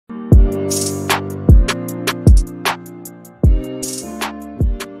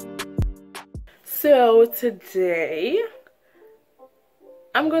So today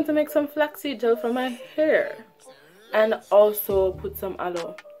I'm going to make some flaxseed gel for my hair and also put some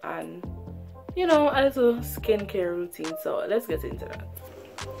aloe and, you know, a little skincare routine. So let's get into that.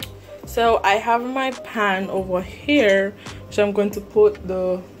 So I have my pan over here, which I'm going to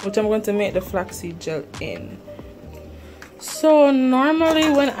make the flaxseed gel in. So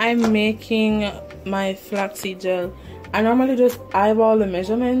normally when I'm making my flaxseed gel, I normally just eyeball the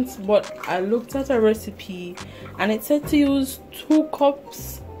measurements, but I looked at a recipe and it said to use 2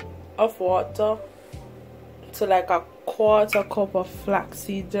 cups of water to like a 1/4 cup of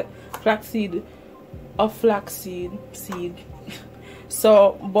flaxseed seed.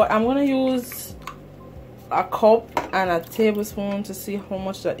 So, but I'm gonna use a cup and a tablespoon to see how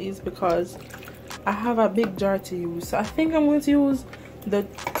much that is, because I have a big jar to use. So I think I'm going to use the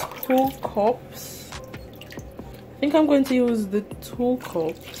 2 cups. I think I'm going to use the 2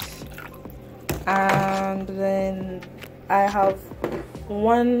 cups, and then I have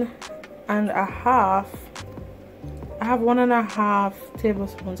 1.5. I have 1.5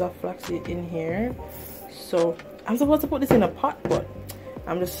 tablespoons of flaxseed in here. So I'm supposed to put this in a pot, but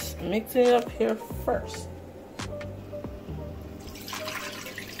I'm just mixing it up here first.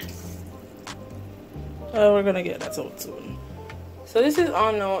 Oh, we're gonna get that out soon. So this is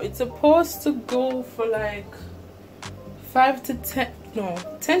on now. It's supposed to go for like 10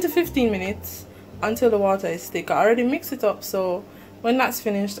 to 15 minutes until the water is thick. I already mixed it up, so when that's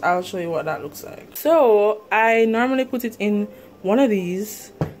finished I'll show you what that looks like. So I normally put it in one of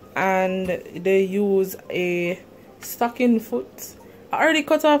these, and they use a stocking foot. I already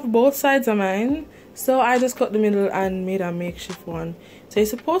cut off both sides of mine, so I just cut the middle and made a makeshift one. So you're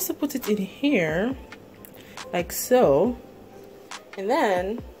supposed to put it in here like so, and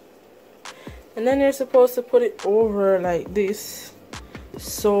then you're supposed to put it over like this.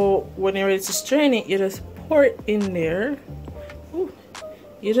 So when you're ready to strain it, you just pour it in there. Ooh.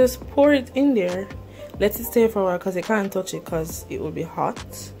 You just pour it in there, let it stay for a while because you can't touch it because it will be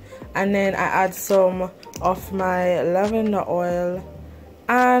hot. And then I add some of my lavender oil,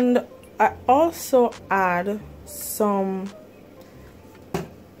 and I also add some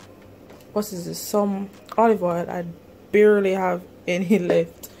some olive oil. I barely have any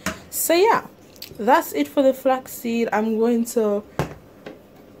left. So yeah, that's it for the flaxseed. I'm going to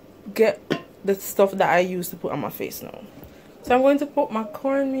get the stuff that I use to put on my face now. So I'm going to put my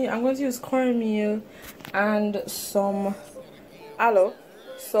cornmeal. I'm going to use cornmeal and some aloe.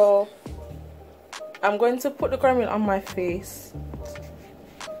 So I'm going to put the cornmeal on my face,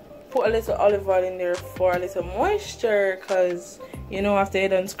 put a little olive oil in there for a little moisture, because you know after you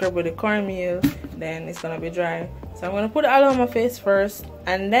done scrub with the cornmeal then it's gonna be dry. So I'm gonna put the aloe on my face first,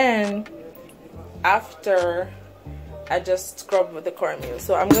 and then after I just scrub with the cornmeal.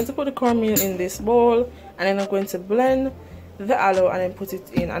 So I'm going to put the cornmeal in this bowl, and then I'm going to blend the aloe and then put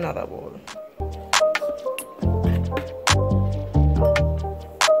it in another bowl.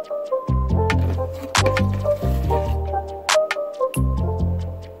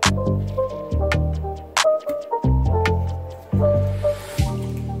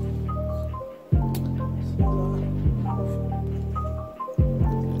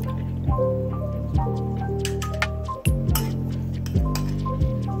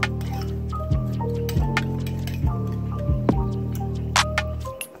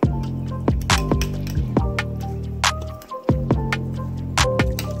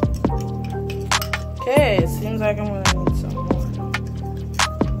 Okay, it seems like I'm gonna need some more.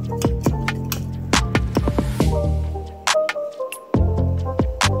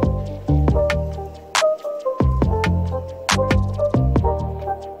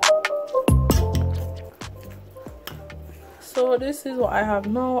 So this is what I have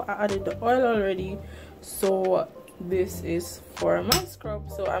now. I added the oil already, so this is for my scrub.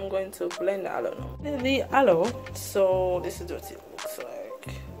 So I'm going to blend the aloe now. The aloe, so this is what it looks like.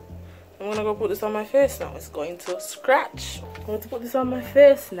 I'm gonna go put this on my face now. It's going to scratch. I'm going to put this on my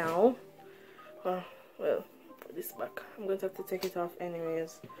face now. Well, put this back. I'm going to have to take it off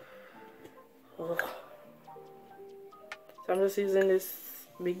anyways. Ugh. So I'm just using this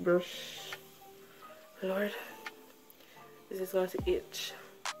big brush. Lord, this is going to itch.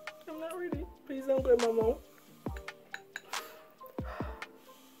 I'm not ready. Please don't go in my mouth.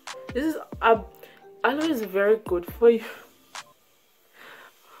 This is aloe is very good for you.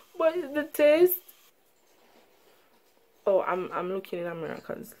 What is the taste? Oh, I'm looking in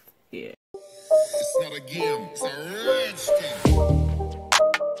Americans. Yeah. It's not a game, it's a rich thing.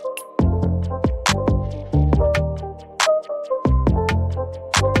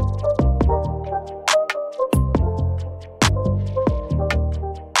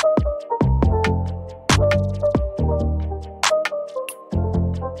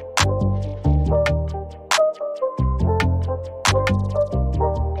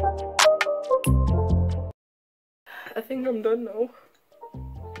 I think I'm done now.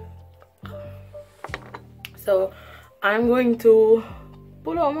 So I'm going to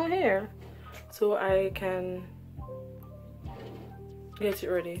pull out my hair so I can get it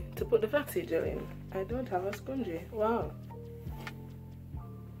ready to put the flaxseed gel in. I don't have a sponge. Wow.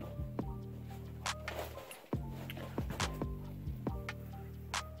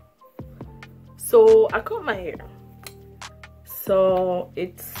 So I cut my hair, so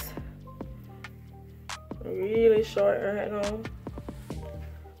it's really short right now,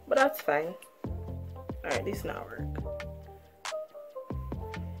 but that's fine. Alright, this now work.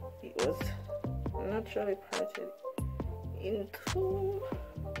 It was naturally parted into,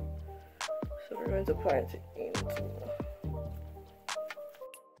 so we're going to part it into.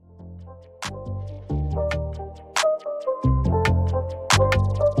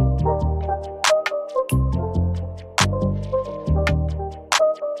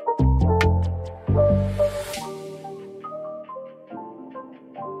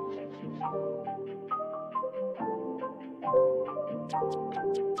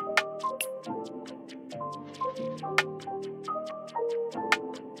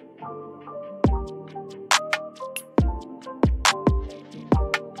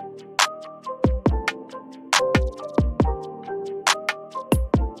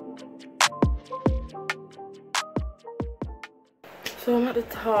 So I'm at the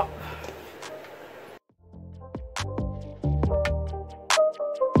top.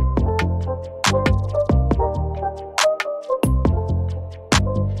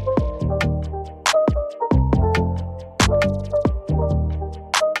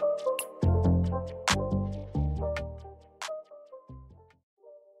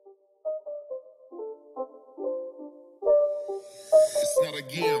 It's not a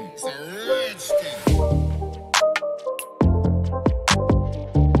game, it's a rich thing.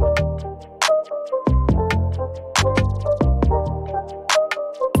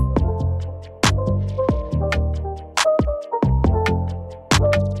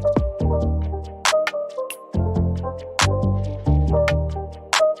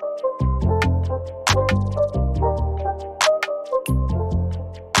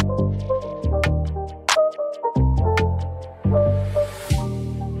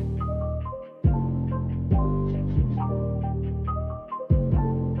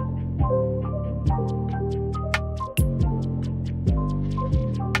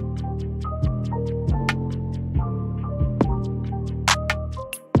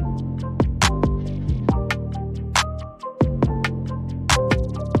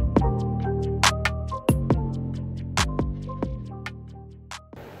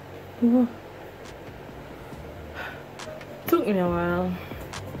 Took me a while.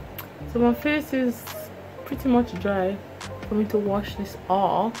 So my face is pretty much dry for me to wash this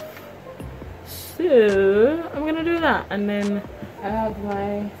off. So I'm gonna do that, and then I have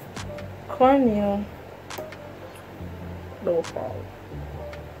my cornea low fall.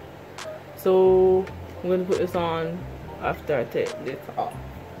 So I'm gonna put this on after I take this off.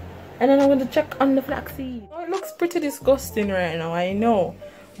 And then I'm gonna check on the flaxseed. Oh, it looks pretty disgusting right now, I know.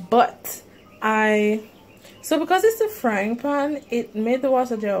 But so because it's a frying pan, it made the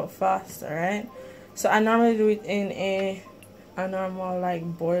water gel faster, right? So I normally do it in a normal like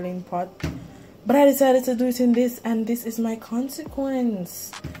boiling pot, but I decided to do it in this, and this is my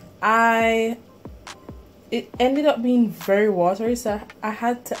consequence. It ended up being very watery, so I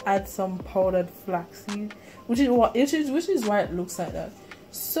had to add some powdered flaxseed, which is why it looks like that.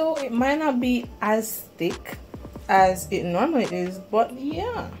 So it might not be as thick as it normally is, but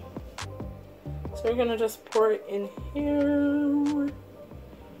yeah. So we're gonna just pour it in here.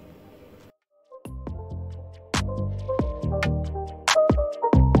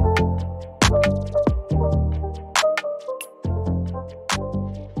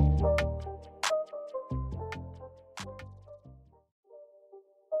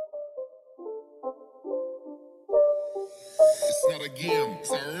 It's not a game,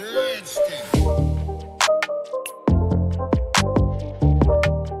 it's a rich thing.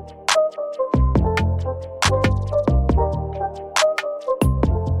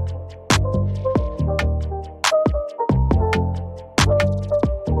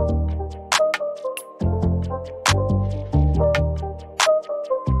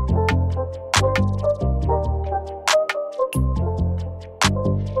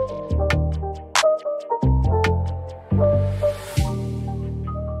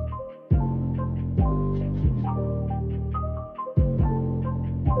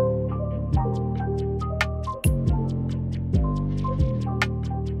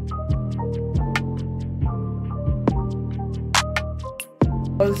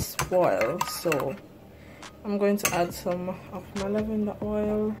 Was spoiled, so I'm going to add some of my lavender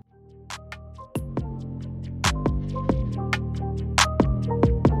oil.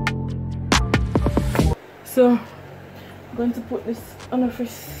 So I'm going to put this on a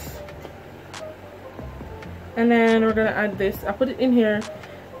face, and then we're gonna add this. I put it in here.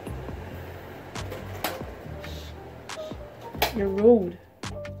 Your road.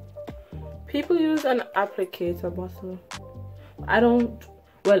 People use an applicator bottle. I don't.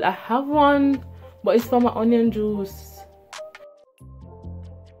 Well, I have one, but it's for my onion juice.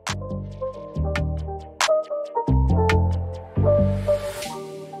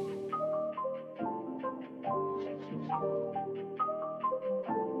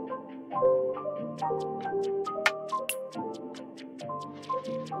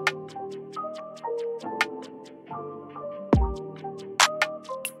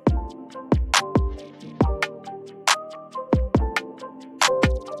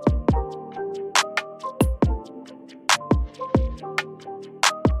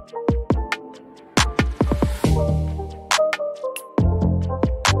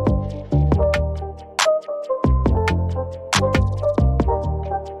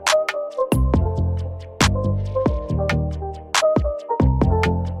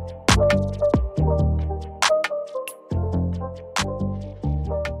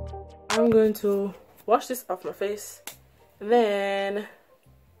 I'm going to wash this off my face, then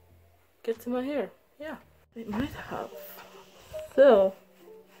get to my hair. Yeah, it might have. So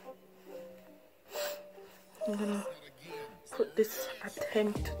I'm gonna put this,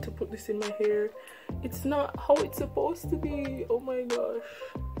 attempt to put this in my hair. It's not how it's supposed to be. Oh my gosh,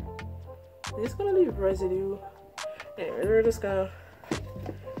 it's gonna leave residue. Anyway, we're just gonna,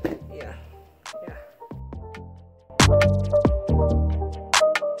 yeah.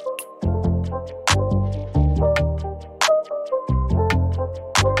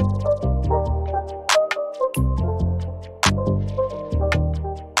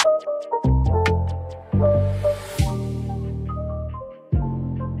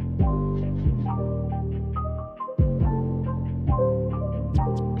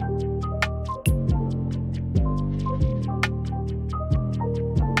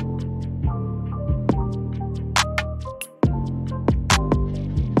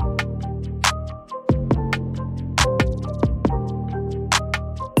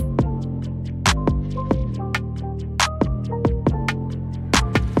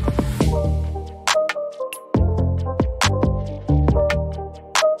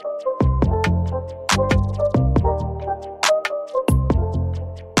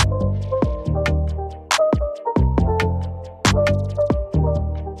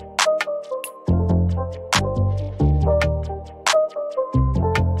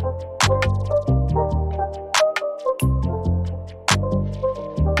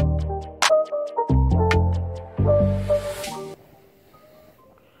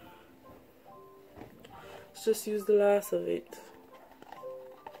 Just use the last of it.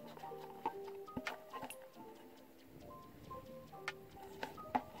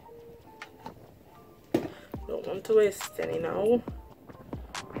 Don't want to waste any now.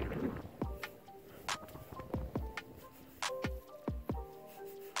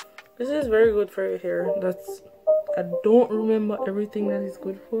 This is very good for your hair. I don't remember everything that it's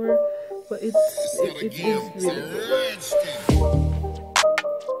good for, but it is really good.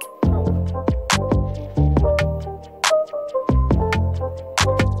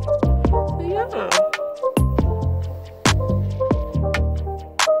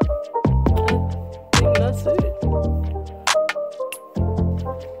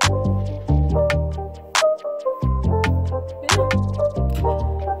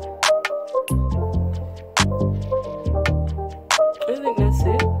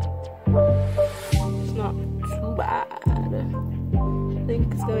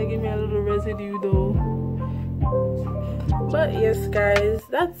 But yes guys,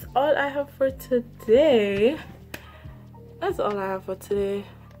 that's all I have for today. That's all I have for today.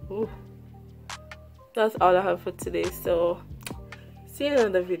 Ooh. That's all I have for today. So see you in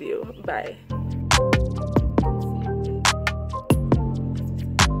another video. Bye.